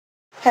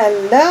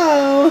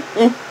Hello.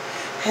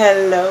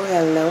 Hello,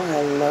 hello,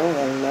 hello,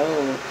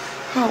 hello.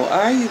 How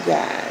are you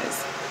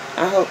guys?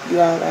 I hope you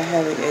all are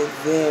having a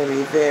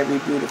very, very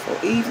beautiful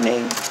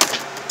evening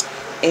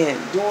and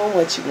doing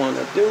what you want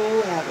to do,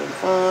 having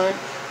fun,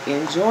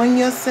 enjoying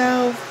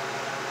yourself,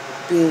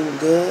 being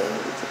good,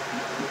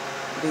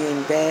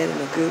 being bad in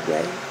a good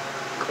way.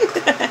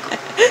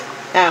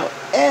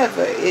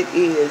 However it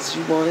is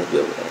you want to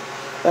do it.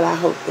 But I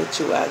hope that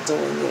you are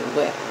doing it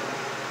well.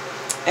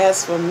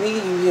 As for me,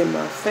 you hear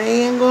my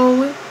fan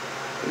going?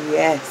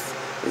 Yes,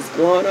 it's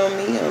blowing on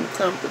me. I'm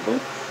comfortable.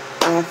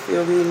 I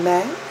feel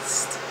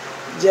relaxed.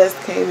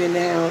 Just came in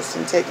the house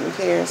and taking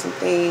care of some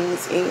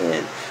things,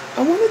 and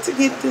I wanted to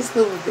get this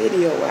little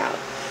video out.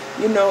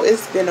 You know,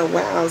 it's been a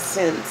while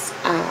since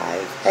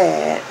I've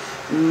had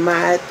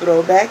my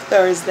Throwback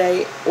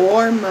Thursday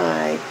or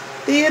my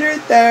Theater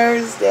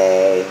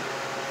Thursday.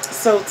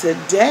 So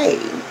today,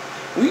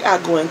 we are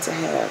going to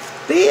have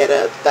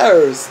Theater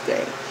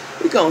Thursday.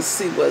 We're going to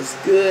see what's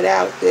good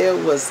out there,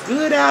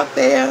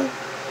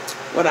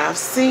 what I've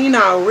seen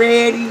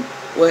already,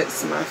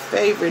 what's my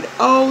favorite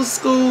old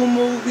school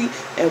movie,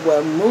 and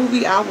what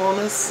movie I want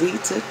to see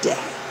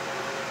today.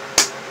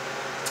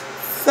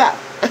 So,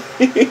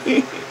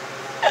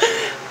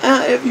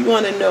 if you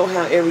want to know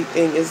how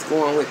everything is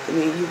going with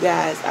me, you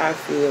guys, I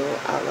feel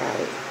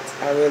alright.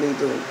 I really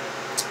do.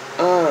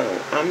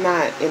 I'm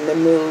not in the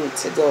mood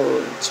to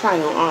go try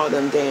on all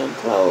them damn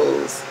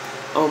clothes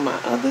on my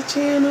other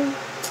channel.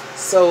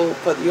 So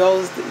for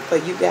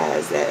you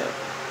guys that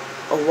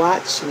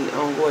watch me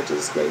on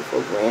Gorgeous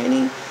Grateful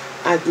Granny,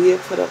 I did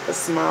put up a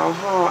small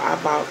haul.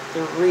 I bought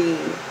 3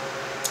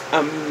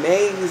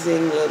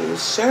 amazing little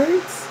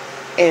shirts,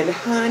 and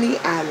honey,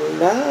 I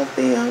love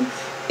them.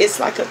 It's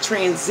like a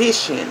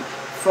transition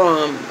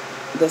from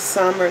the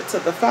summer to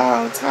the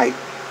fall type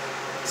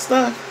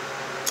stuff,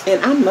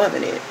 and I'm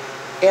loving it.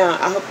 And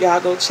I hope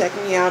y'all go check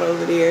me out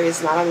over there.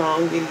 It's not a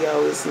long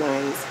video. It's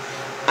nice.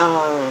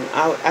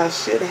 I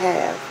should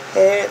have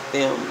had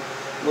them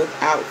with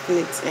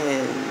outfits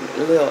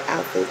and little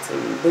outfits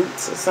and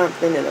boots or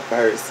something in a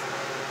purse,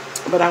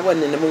 but I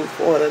wasn't in the mood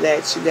for all of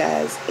that, you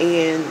guys.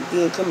 And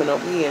then coming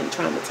over here and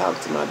trying to talk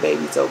to my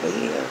babies over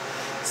here.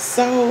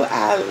 So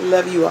I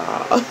love you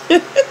all.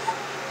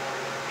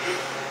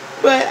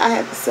 But I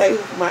have to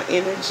save my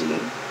energy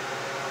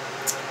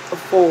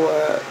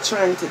for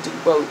trying to do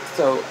both.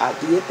 So I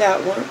did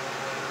that one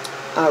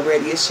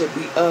already. It should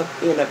be up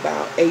in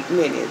about 8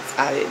 minutes.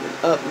 I didn't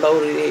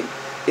upload it.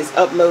 It's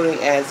uploading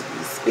as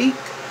we speak.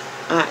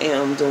 I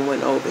am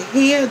doing over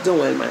here,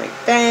 doing my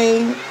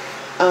thing.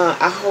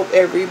 I hope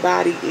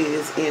everybody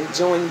is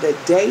enjoying the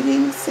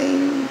dating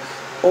scene,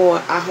 or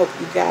I hope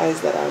you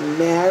guys that are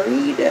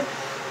married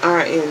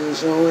are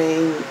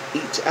enjoying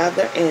each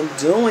other and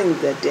doing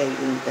the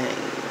dating thing.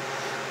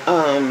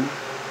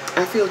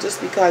 I feel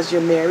just because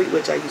you're married,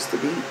 which I used to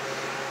be,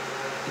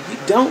 you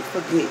don't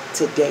forget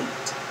to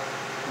date.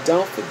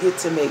 Don't forget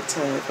to make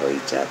time for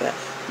each other.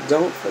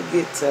 Don't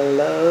forget to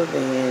love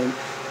and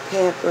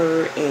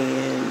pamper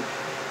and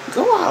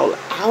go all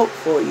out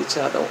for each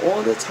other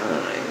all the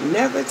time.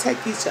 Never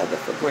take each other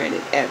for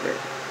granted, ever.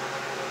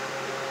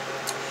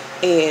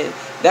 And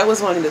that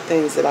was one of the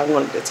things that I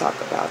wanted to talk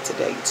about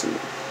today too.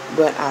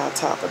 But I'll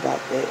talk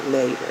about that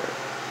later.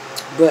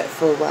 But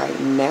for right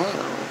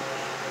now,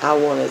 I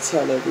want to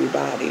tell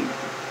everybody,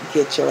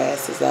 get your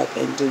asses up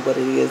and do what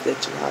it is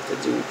that you have to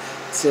do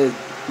to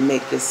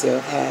make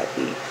yourself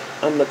happy.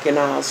 I'm looking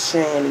all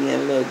shiny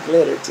and a little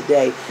glitter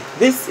today.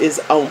 This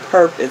is on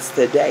purpose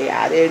today.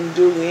 I didn't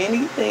do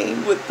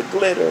anything with the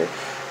glitter.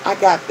 I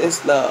got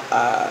this little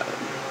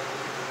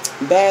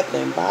Bath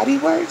and Body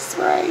Works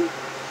spray.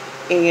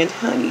 And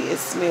honey, it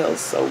smells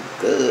so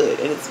good.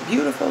 And it's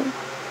beautiful.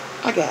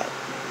 I got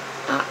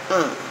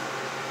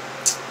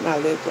my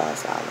lip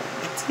gloss all on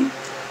my teeth.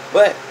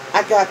 But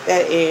I got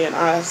that, and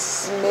I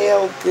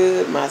smell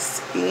good. My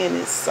skin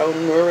is so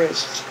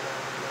nourished.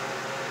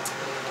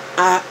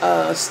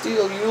 I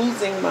still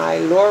using my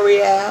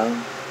L'Oreal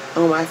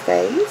on my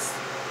face,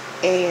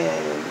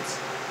 and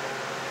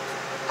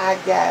I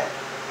got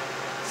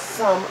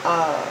some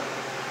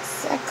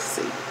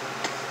sexy.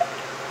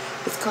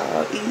 It's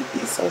called Eat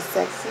So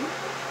Sexy.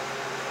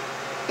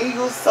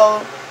 Eagle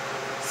so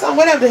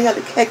whatever the hell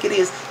the heck it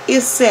is,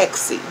 it's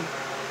sexy.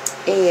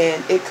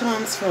 And it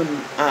comes from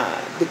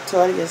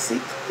Victoria's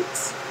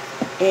Secrets,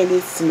 and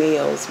it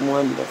smells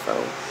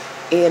wonderful.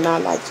 And I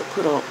like to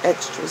put on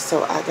extra,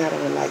 so I got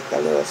on like the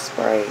little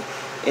spray,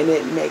 and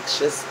it makes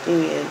your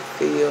skin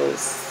feel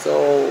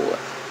so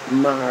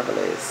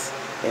marvelous.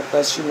 And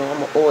plus, you know,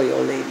 I'm an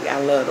oil lady. I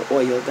love to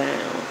oil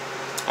down.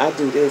 I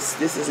do this.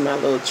 This is my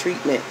little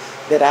treatment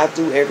that I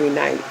do every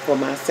night for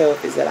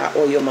myself, is that I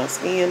oil my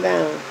skin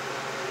down.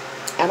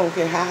 I don't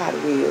care how hot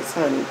it is,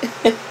 honey.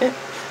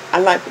 I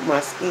like my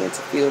skin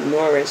to feel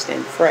nourished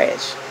and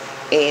fresh.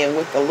 And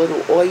with the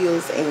little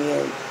oils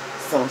and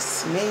some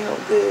smell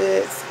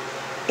goods,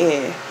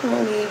 and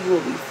honey, you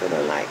will be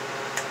feeling like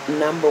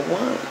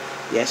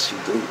 #1. Yes, you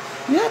do.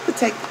 You have to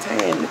take the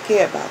time to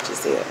care about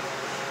yourself.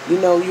 You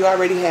know, you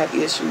already have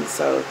issues,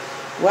 so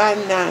Why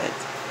not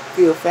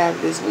feel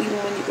fabulous even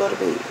when you go to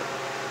bed?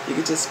 You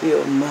can just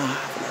feel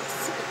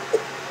marvelous.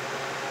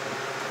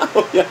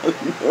 Oh, y'all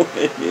know what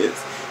it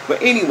is.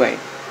 But anyway,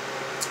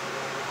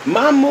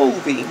 my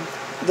movie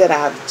that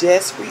I've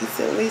just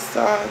recently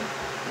saw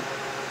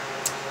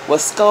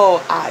was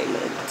Skull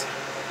Island.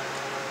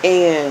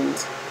 And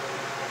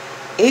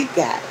it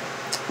got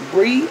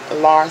Brie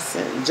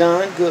Larson,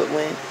 John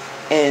Goodwin,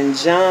 and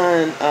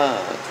John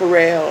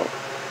Carell,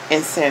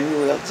 and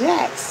Samuel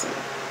Jackson.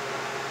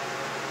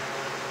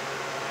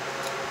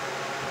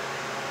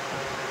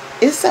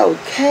 It's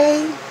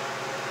okay.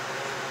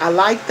 I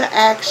like the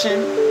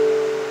action.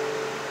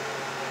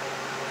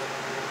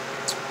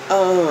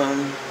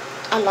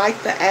 I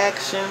like the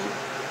action.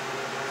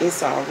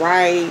 It's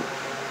alright.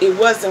 It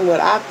wasn't what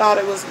I thought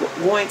it was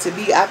going to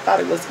be. I thought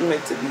it was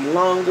going to be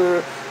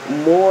longer,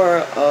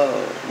 more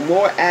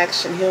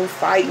action, him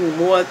fighting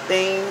more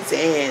things,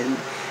 and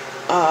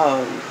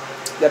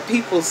the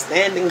people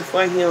standing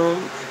for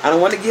him. I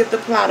don't want to give the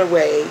plot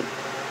away.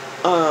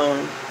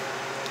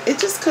 It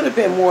just could have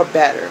been more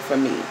better for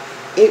me.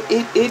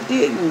 It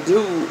didn't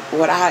do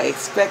what I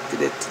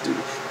expected it to do.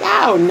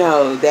 Y'all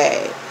know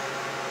that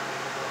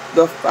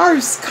the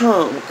first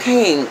Kong,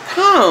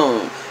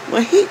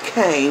 when he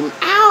came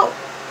out,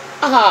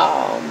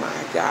 oh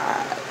my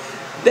God.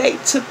 They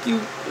took you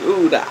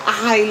through the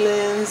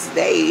islands.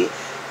 They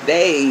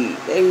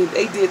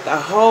did the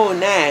whole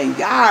 9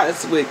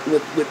 yards with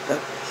the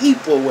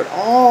people, with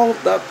all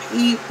the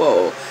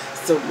people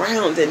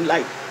surrounding,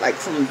 like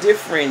from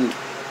different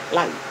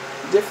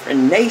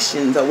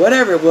nations or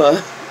whatever it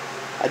was.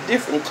 A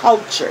different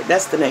culture.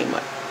 That's the name of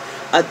it.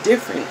 A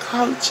different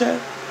culture.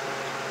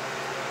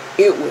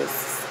 It was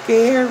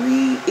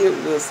scary. It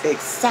was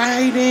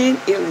exciting.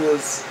 It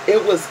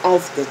was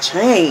off the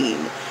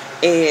chain.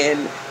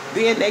 And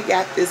then they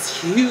got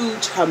this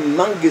huge,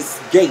 humongous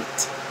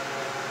gate.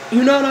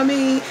 You know what I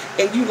mean?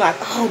 And you like,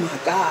 oh my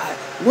God,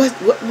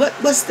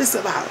 what's this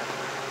about?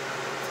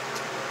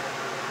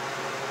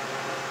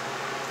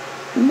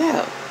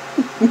 No.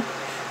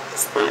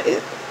 It's not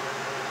it.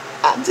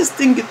 I just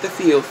didn't get the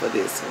feel for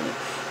this one.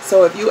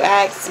 So if you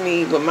ask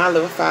me with my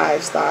little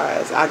 5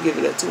 stars, I'll give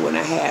it a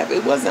 2.5.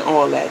 It wasn't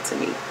all that to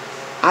me.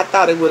 I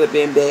thought it would have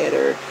been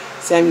better.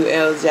 Samuel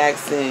L.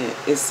 Jackson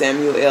is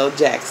Samuel L.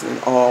 Jackson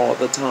all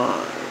the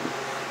time.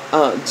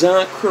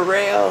 John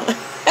Carell,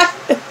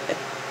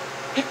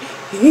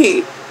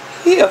 he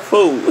a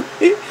fool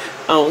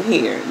on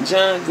here.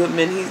 John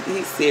Goodman,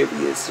 he's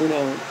serious, you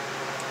know.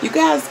 You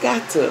guys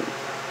got to,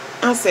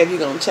 I say if you're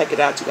going to check it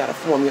out, you got to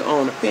form your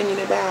own opinion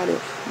about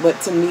it.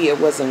 But to me, it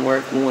wasn't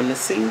worth going to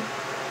see.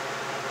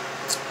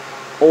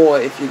 Or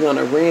if you're going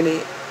to rent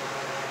it,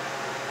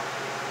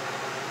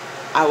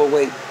 I would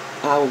wait.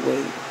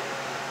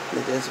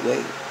 Just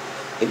wait.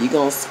 If you're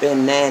going to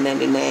spend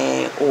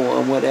 $9.99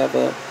 or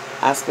whatever,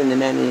 I spend the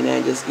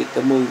 $9.99, just get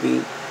the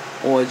movie.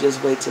 Or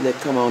just wait till it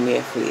come on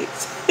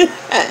Netflix.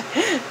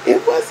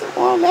 It wasn't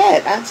all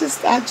that. I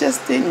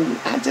just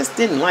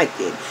didn't like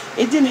it.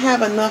 It didn't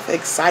have enough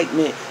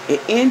excitement.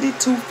 It ended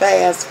too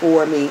fast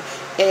for me.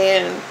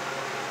 And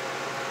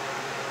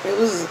it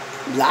was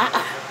blah,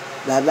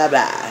 blah, blah,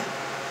 blah.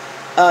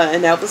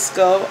 And that was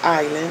Skull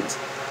Island.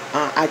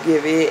 I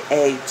give it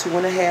a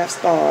 2.5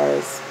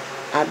 stars.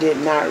 I did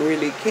not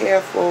really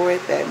care for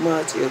it that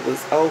much. It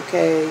was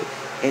okay,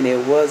 and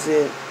it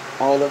wasn't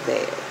all of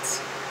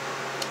that.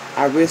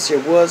 I wish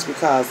it was,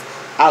 because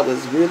I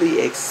was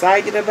really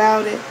excited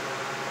about it,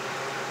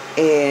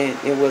 and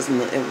it wasn't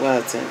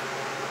nothing.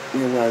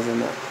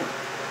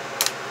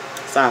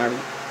 Sorry.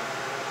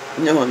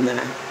 No, I'm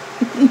not.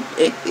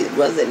 It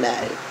wasn't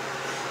that.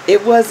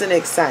 It wasn't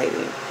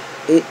exciting.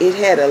 It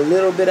had a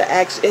little bit of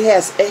action.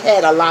 It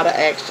had a lot of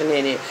action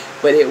in it,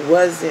 but it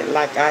wasn't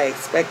like I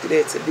expected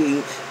it to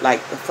be,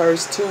 like the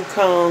first 2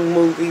 Kong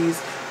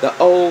movies, the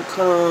old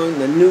Kong,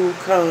 the new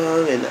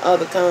Kong, and the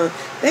other Kong.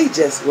 They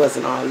just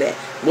wasn't all that.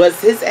 Was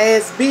his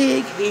ass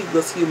big? He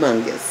was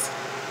humongous.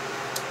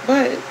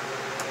 But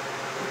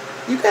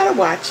you gotta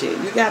watch it.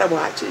 You gotta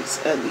watch it.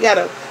 You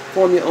gotta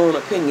form your own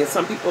opinion.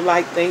 Some people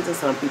like things and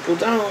some people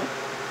don't.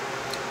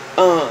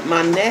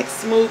 My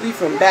next movie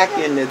from back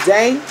in the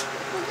day,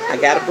 I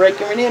got a break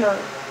and enter.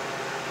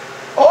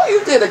 Oh,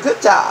 you did a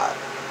good job.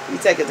 You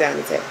take it down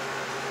the table.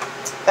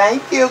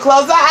 Thank you.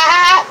 Close the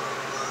eye.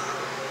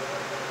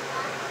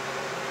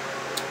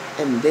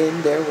 And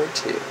then there were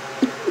 2.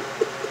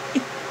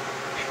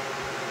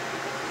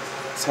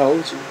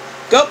 Told you.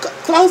 Go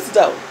close the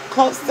door.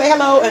 Close. Say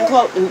hello and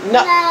close. No.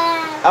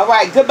 All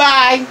right.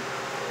 Goodbye.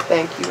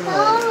 Thank you, honey.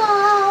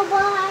 Hello.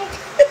 Bye.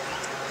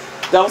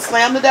 Don't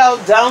slam the door.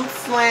 Don't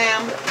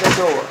slam the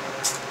door.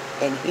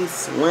 And he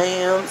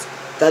slams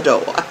the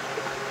door.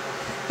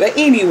 But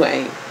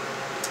anyway,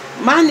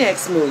 my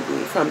next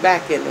movie from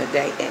back in the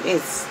day, and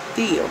it's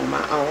still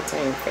my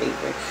all-time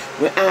favorite,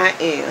 when I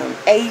am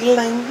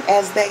ailing,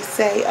 as they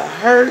say, or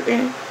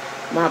hurting,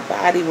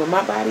 when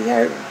my body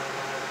hurting,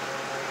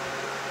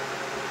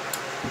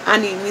 I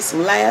need me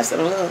some laughs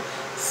and a little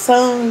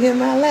song in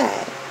my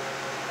life.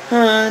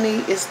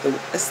 Honey, it's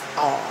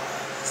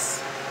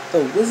Oz.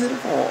 The Wizard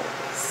of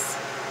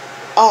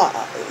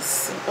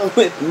Oz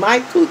with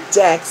Michael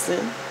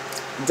Jackson,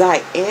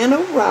 Diana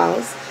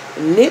Ross,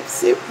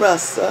 Nipsey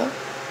Russell,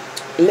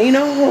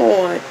 Lena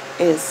Horne,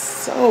 and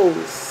so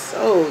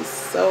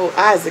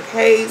Isaac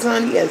Hayes,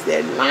 honey, as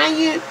that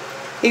lion.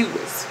 He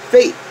was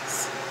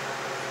famous.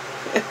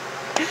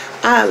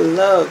 I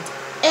loved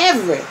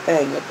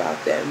everything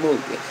about that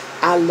movie.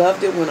 I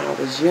loved it when I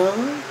was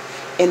young,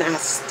 and I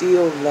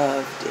still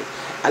loved it.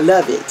 I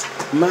love it.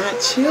 My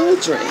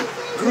children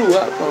grew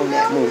up on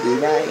that movie,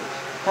 right?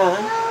 Huh?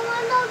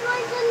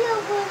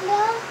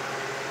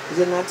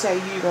 Didn't I tell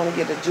you you're going to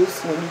get a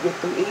juice when you get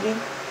through eating?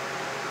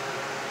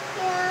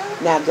 Yeah.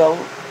 Now go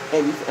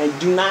and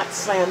do not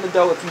slam the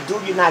door. If you do,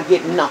 you're not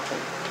getting nothing.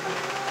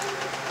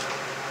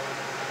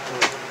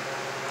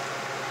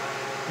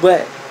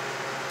 But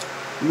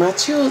my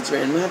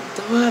children, my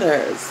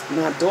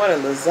daughter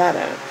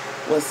Lizetta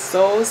was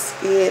so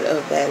scared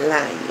of that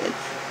lion.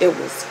 It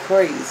was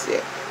crazy.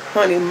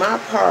 Honey, my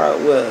part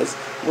was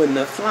when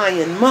the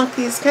flying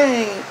monkeys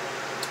came.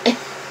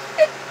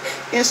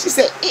 And she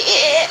said,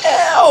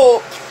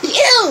 ew,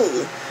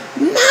 ew,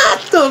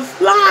 not the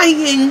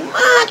flying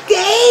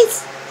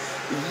monkeys.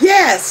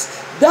 Yes,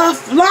 the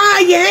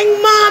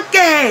flying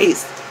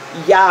monkeys.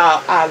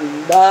 Y'all, I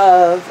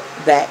love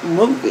that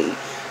movie.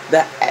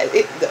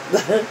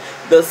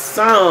 The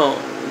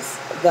songs,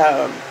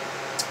 the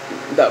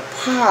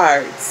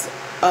parts,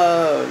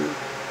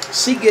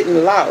 she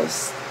getting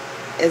lost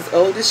as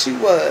old as she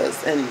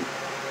was, and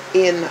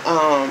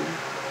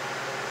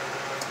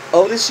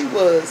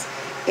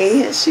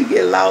and she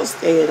get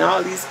lost, and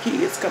all these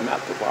kids come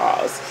out the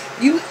walls.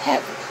 You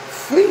have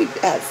freed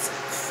us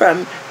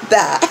from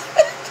that.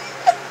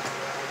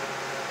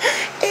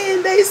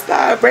 And they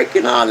start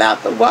breaking all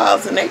out the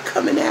walls, and they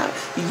coming out.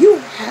 You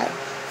have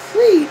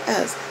freed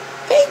us.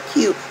 Thank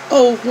you,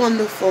 oh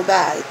wonderful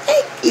God.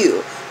 Thank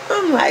you.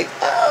 I'm like,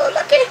 oh,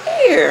 look at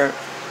here.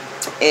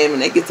 And when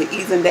they get to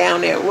easing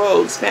down that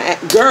road,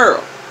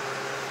 girl,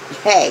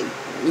 hey,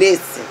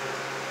 listen.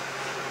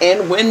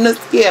 And when the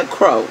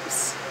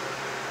scarecrows,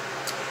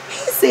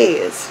 he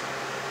says,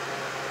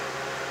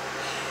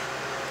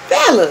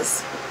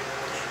 fellas,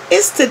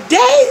 it's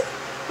today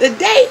the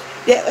day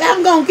that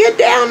I'm going to get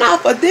down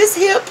off of this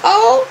here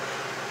pole?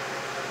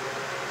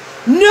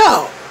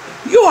 No,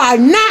 you are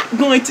not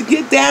going to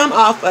get down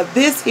off of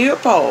this here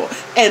pole.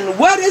 And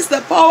what is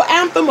the pole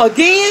anthem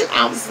again?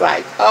 I was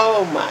like,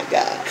 oh my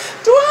God,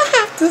 do I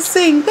have to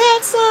sing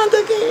that song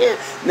again?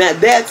 Now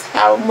that's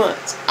how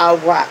much I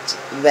watched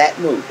that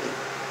movie.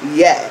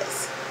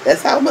 Yes,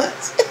 that's how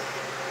much.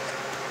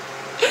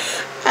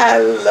 I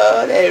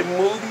love that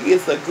movie.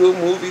 It's a good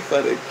movie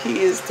for the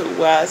kids to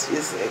watch.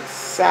 It's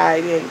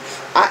exciting.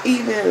 I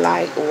even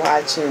like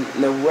watching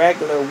the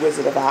regular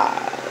Wizard of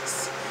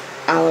Oz.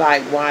 I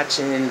like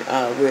watching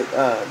I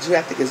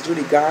think it's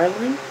Judy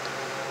Garland.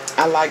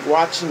 I like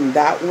watching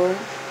that one,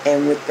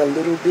 and with the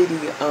little bitty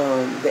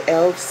the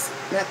elves,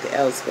 not the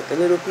elves, but the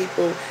little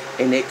people,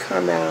 and they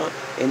come out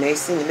and they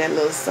sing that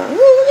little song.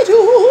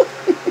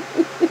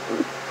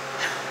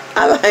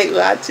 I like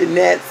watching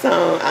that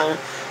song,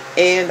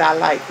 and I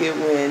like it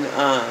when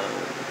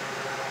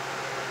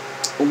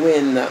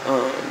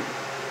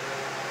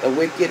the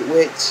Wicked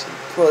Witch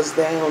pulls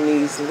down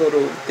these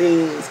little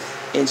things,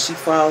 and she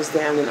falls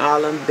down in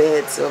all them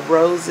beds of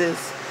roses.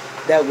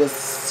 That was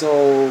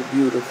so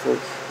beautiful.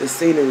 The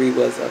scenery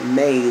was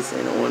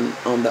amazing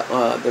on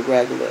the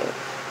regular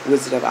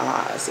Wizard of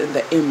Oz in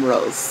the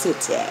Emerald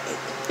City.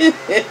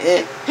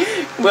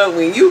 But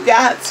when you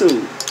got to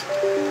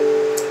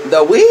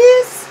the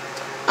Wiz,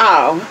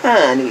 oh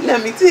honey,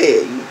 let me tell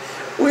you,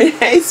 when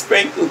they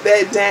sprinkled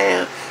that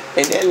down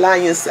and that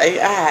lion say,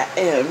 I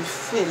am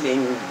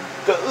feeling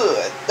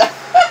good.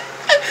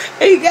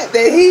 He got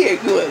that hair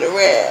going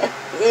around.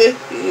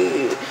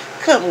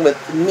 Come with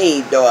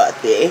me,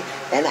 Dorothy,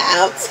 and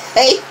I'll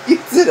take you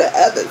to the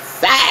other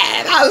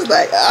side. I was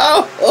like,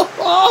 oh.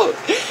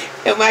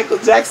 And Michael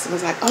Jackson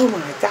was like, oh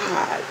my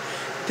God,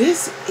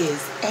 this is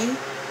a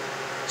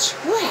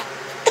trap.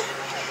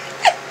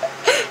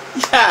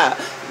 Yeah,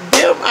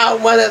 them are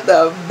one of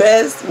the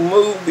best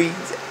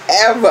movies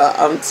ever.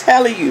 I'm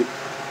telling you.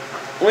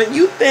 When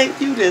you think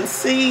you done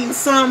seen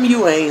something,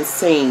 you ain't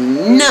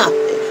seen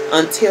nothing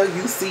until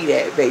you see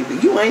that, baby.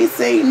 You ain't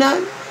seen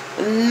nothing.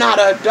 Not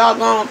a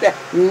doggone thing.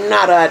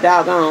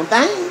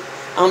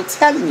 I'm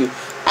telling you,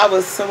 I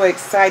was so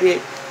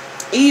excited.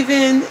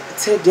 Even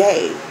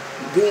today,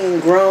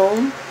 being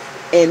grown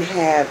and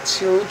have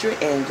children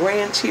and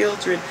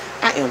grandchildren,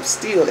 I am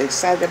still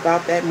excited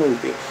about that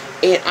movie.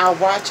 And I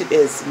watch it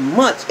as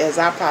much as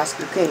I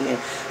possibly can.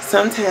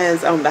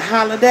 Sometimes on the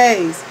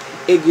holidays,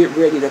 it get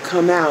ready to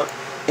come out,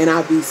 and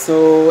I'll be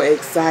so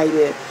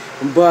excited.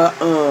 But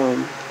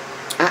I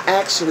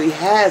actually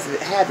have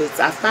it.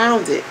 I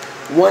found it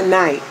one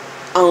night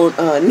on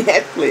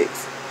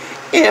Netflix.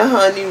 And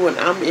honey, when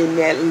I'm in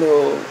that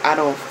little I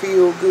don't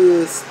feel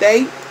good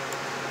state,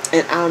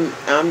 and I'm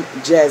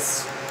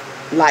just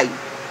like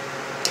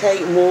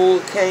can't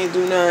move, can't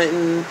do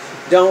nothing,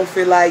 don't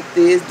feel like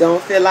this,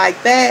 don't feel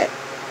like that,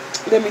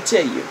 let me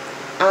tell you,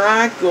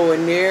 I go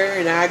in there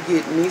and I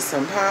get me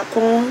some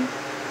popcorn,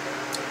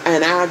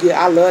 and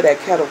I love that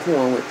kettle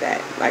corn with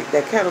that, like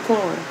that kettle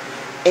corn,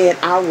 and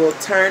I will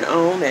turn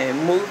on that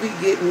movie,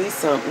 get me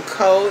something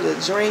cold to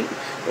drink,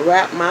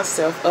 wrap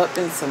myself up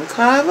in some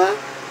cover,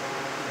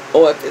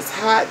 or if it's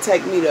hot,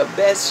 take me the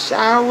best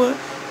shower,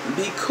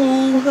 be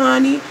cool,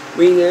 honey,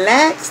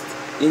 relaxed,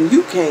 and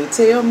you can't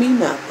tell me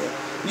nothing.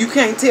 You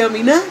can't tell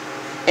me nothing.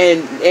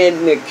 And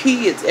the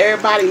kids,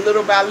 everybody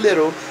little by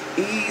little,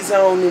 ease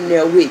on in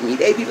there with me.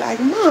 They be like,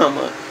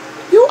 Mama,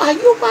 are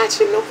you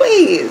watching the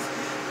Wiz?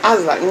 I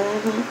was like,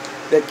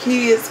 The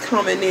kids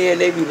coming in,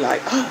 they be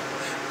like, oh,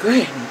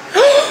 Granny,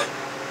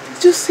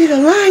 did you see the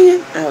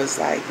lion? I was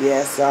like,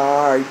 yes,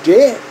 I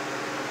did.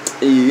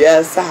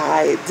 Yes,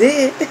 I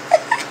did.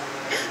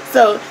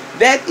 So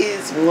that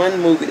is one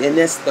movie, and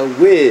that's The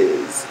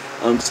Wiz.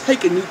 I'm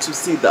taking you to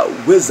see The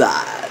Wizard.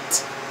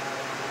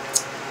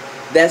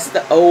 That's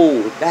the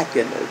old, back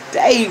in the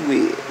day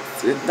Wiz,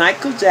 with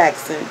Michael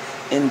Jackson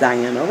and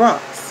Diana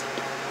Ross.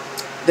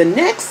 The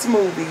next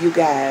movie, you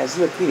guys,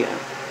 look here.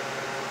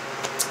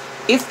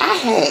 If I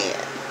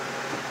had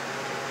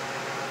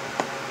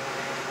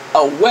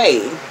a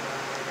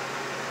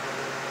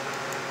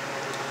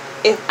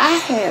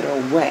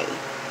way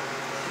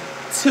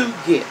to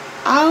get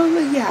all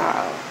of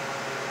y'all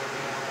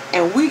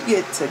and we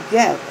get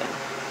together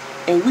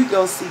and we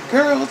go see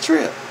Girl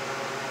Trip,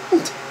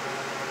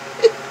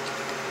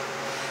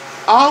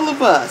 all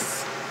of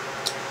us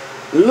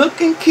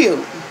looking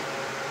cute,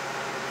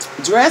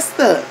 dressed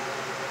up,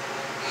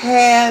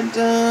 hair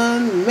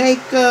done,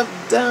 makeup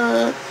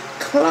done,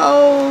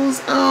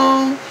 clothes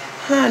on,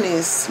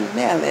 honey,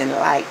 smelling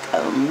like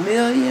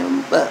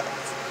 $1,000,000,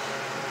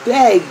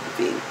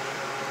 baby.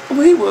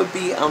 We would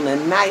be on a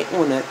night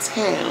on a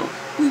town.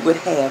 We would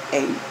have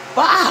a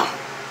ball.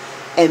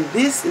 And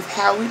this is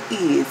how it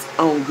is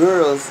on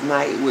Girls'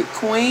 Night with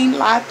Queen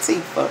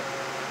Latifah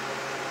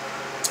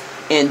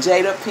and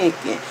Jada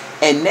Pinkett.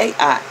 And they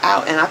are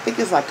out, and I think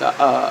it's like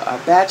a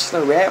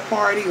bachelorette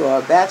party or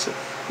a bachelor.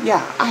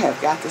 Yeah, I have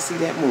got to see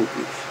that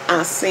movie.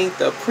 I've seen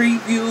the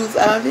previews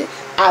of it.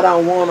 I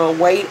don't want to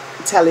wait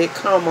till it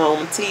come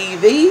on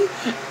TV.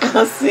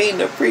 I've seen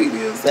the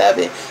previews of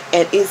it,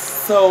 and it's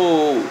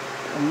so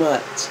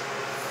much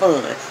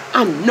fun.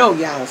 I know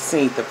y'all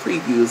seen the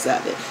previews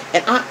of it,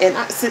 and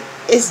I said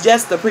it's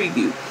just the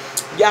preview.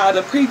 Y'all,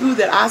 the preview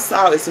that I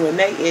saw is when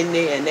they in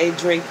there and they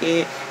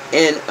drinking,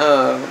 and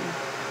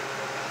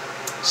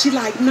she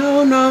like,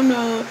 no,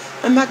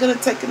 I'm not gonna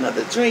take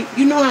another drink.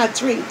 You know how I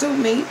drink, do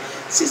me?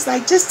 She's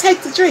like, just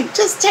take the drink,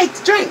 just take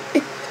the drink.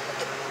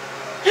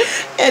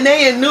 And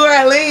they in New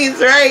Orleans,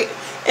 right?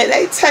 And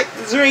they take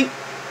the drink.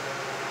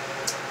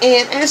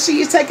 And as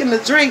she is taking the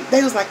drink,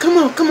 they was like, come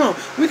on,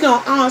 we're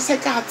gonna all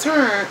take our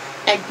turn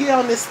and get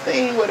on this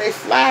thing where they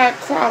fly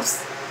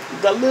across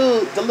the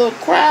little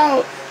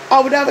crowd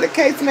or whatever the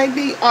case may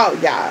be. Oh,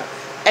 y'all,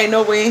 ain't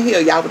nowhere in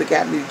here y'all would have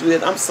got me to do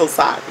it. I'm so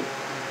sorry.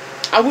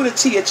 I would have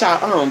cheered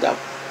y'all on though.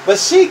 But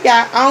she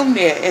got on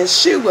there and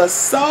she was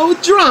so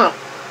drunk.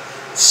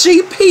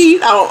 She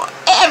peed on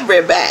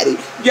everybody.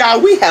 Y'all,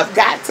 we have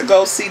got to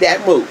go see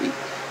that movie.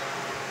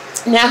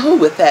 Now, who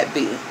would that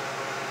be?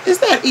 Is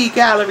that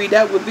E-Gallery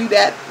that would be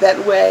that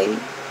way?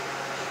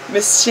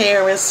 Miss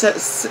Sharon,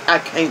 I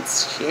can't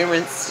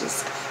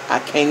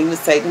even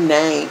say the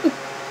name.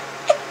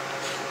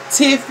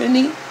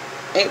 Tiffany,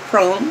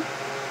 Apron.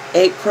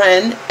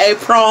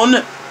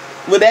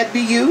 Would that be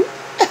you?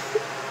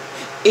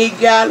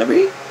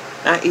 E-Gallery?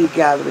 Not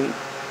E-Gallery.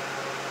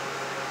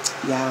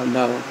 Y'all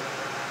know.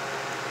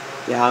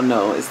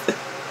 It's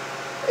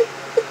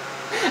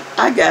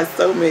I got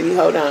so many.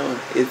 Hold on.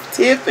 It's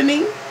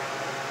Tiffany.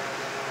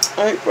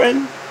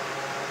 Apron.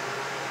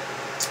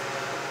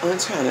 I'm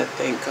trying to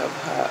think of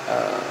her.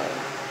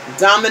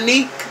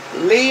 Dominique,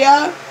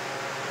 Leah,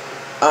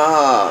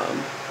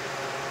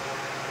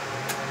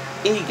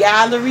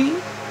 E-Gallery.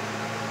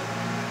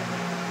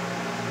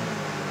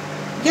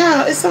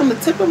 Yeah, it's on the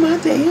tip of my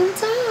damn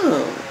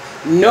tongue.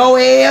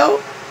 Noel.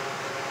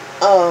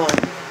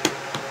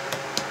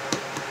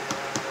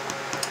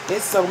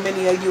 There's so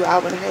many of you I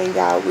would hang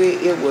out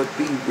with, it would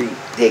be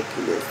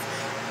ridiculous.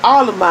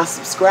 All of my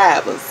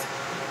subscribers.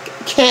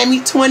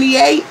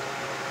 Cammy28.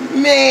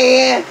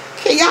 Man,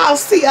 can y'all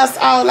see us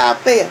all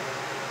out there?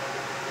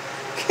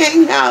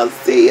 Can y'all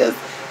see us?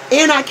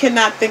 And I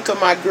cannot think of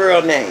my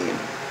girl name.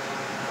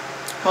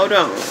 Hold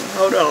on.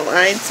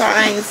 I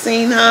ain't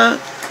seen her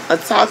or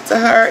talked to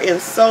her in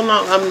so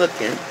long. I'm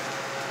looking.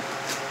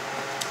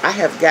 I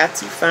have got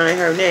to find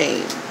her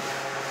name,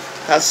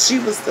 because she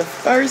was the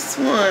first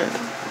one.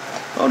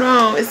 Hold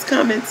on, it's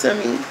coming to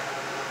me.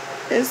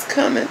 It's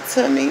coming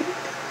to me.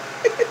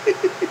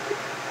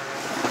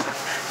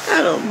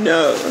 I don't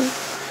know.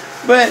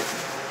 But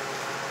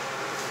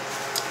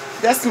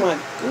that's my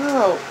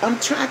girl.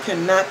 I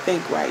cannot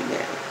think right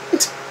now.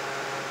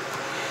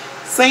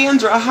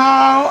 Sandra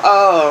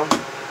Hall.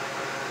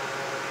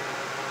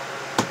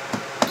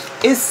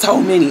 It's so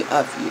many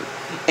of you.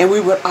 And we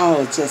would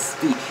all just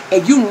be.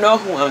 And you know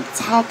who I'm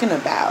talking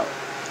about.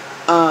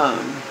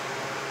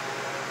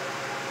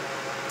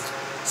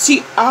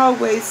 She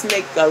always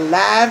make the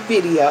live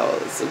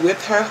videos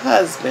with her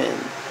husband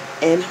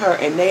and her,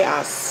 and they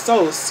are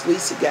so sweet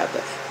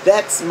together.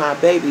 That's my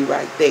baby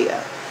right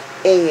there.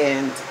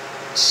 And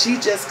she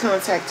just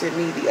contacted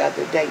me the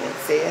other day and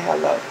said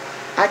hello.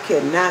 I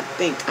cannot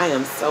think. I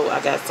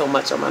got so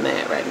much on my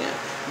mind right now.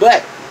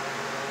 But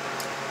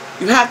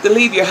you have to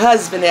leave your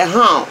husband at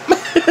home.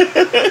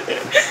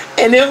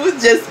 And it would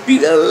just be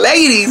the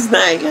ladies'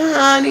 night,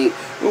 honey.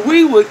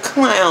 We would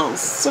clown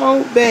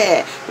so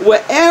bad.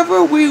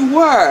 Wherever we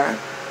were,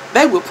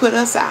 they would put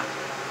us out.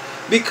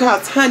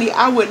 Because, honey,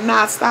 I would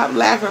not stop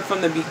laughing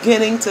from the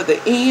beginning to the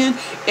end.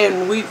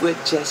 And we would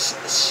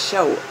just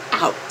show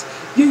out.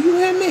 Do you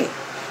hear me?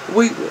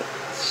 We would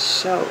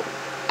show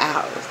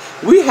out.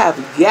 We have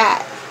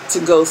got to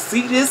go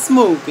see this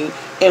movie.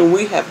 And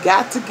we have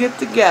got to get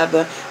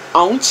together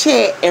on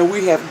chat. And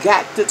we have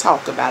got to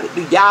talk about it.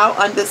 Do y'all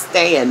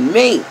understand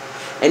me?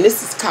 And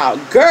this is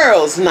called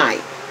Girls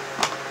Night.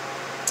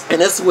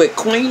 And it's with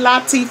Queen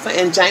Latifah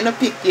and Jana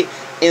Pickett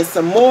and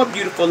some more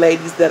beautiful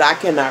ladies that I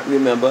cannot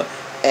remember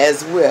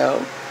as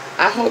well.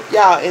 I hope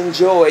y'all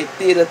enjoyed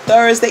Theater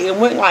Thursday.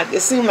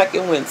 It seemed like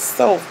it went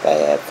so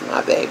fast,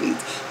 my babies,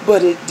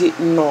 but it did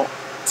not.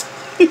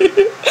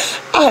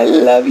 I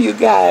love you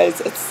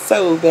guys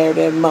so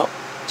very much,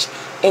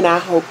 and I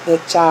hope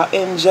that y'all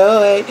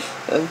enjoyed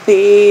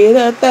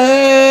Theater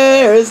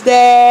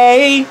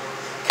Thursday.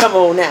 Come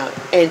on out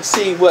and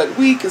see what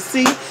we can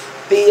see.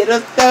 Theater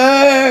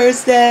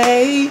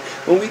Thursday,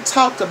 when we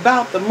talk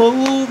about the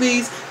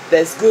movies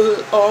that's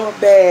good or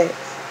bad.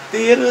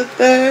 Theater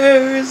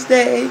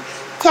Thursday,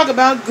 talk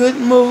about good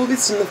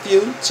movies from the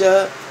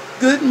future,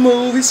 good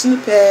movies from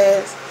the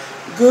past,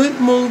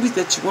 good movies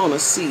that you want to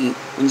see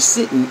when you're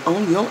sitting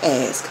on your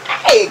ass.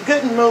 Hey,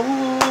 good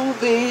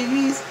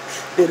movies.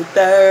 Theater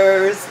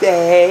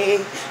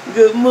Thursday,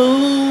 good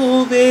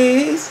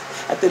movies.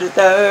 Theater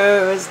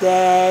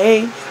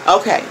Thursday.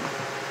 Okay.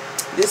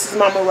 This is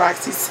Mama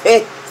Roxy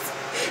 6,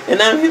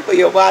 and I'm here for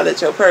your wallet,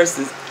 your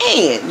purses,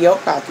 and your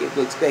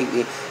pocketbooks,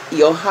 baby.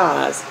 Your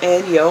hearts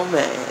and your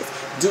minds.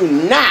 Do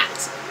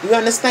not, you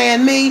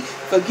understand me?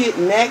 Forget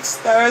next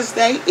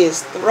Thursday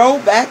is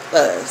Throwback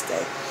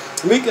Thursday.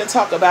 We can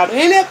talk about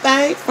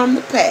anything from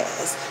the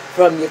past,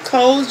 from your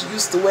clothes you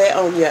used to wear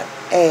on your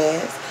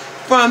ass,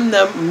 from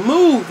the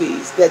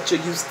movies that you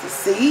used to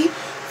see,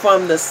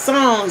 from the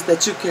songs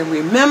that you can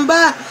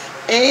remember,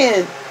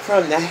 and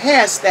from the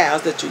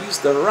hairstyles that you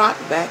used to rock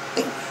back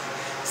then.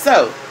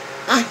 So,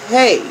 I'm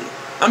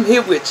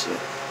here with you.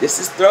 This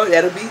is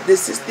Theater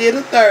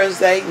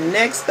Thursday.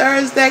 Next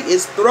Thursday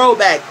is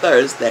Throwback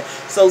Thursday.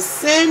 So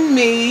send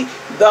me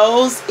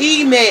those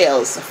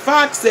emails.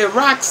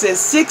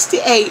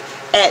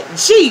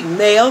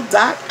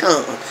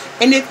 foxyroxy68@gmail.com.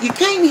 And if you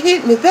can't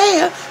hit me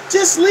there,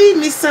 just leave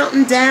me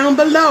something down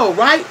below.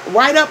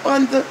 Right up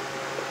under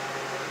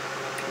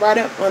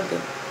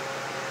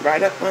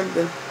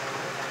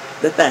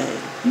the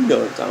thing. You know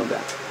what I'm talking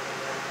about.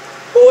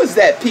 Who is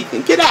that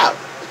peeking? Get out.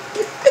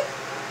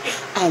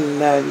 I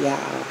love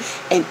y'all.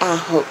 And I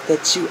hope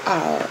that you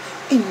all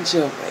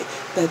enjoy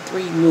the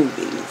 3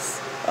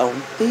 movies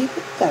on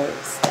Theater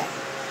Thursday.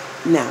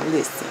 Now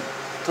listen.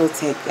 Go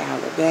take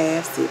y'all a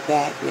bath. Sit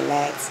back,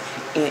 relax,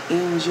 and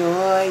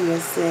enjoy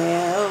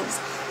yourselves.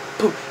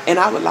 And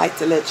I would like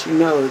to let you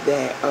know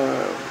that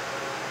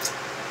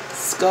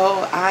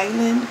Skull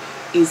Island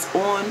is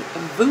on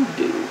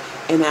Vudu.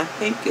 And I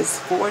think it's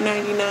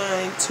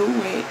 $4.99 to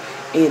rent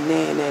and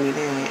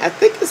 $9.99. I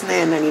think it's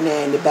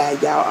 $9.99 to buy,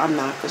 y'all. I'm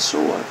not for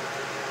sure.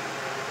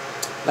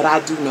 But I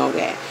do know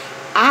that.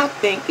 I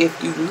think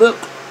if you look,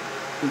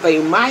 they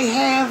might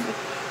have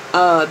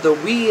The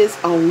Wiz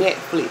on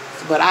Netflix.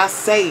 But I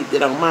saved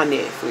it on my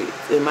Netflix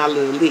in my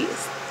little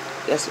list.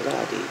 That's what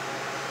I did.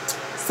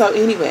 So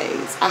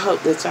anyways, I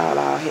hope that y'all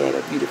all had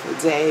a beautiful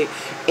day.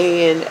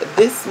 And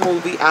this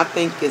movie, I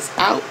think, is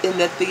out in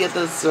the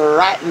theaters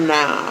right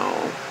now.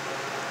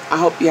 I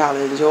hope y'all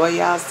enjoy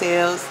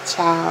yourselves.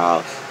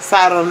 Ciao.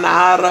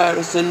 Sayonara.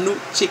 It's a new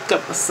chicken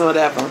or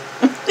whatever.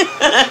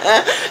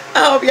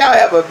 I hope y'all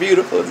have a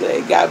beautiful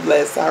day. God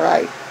bless. All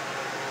right.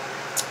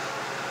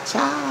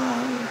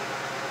 Ciao.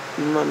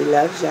 Mommy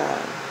loves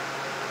y'all.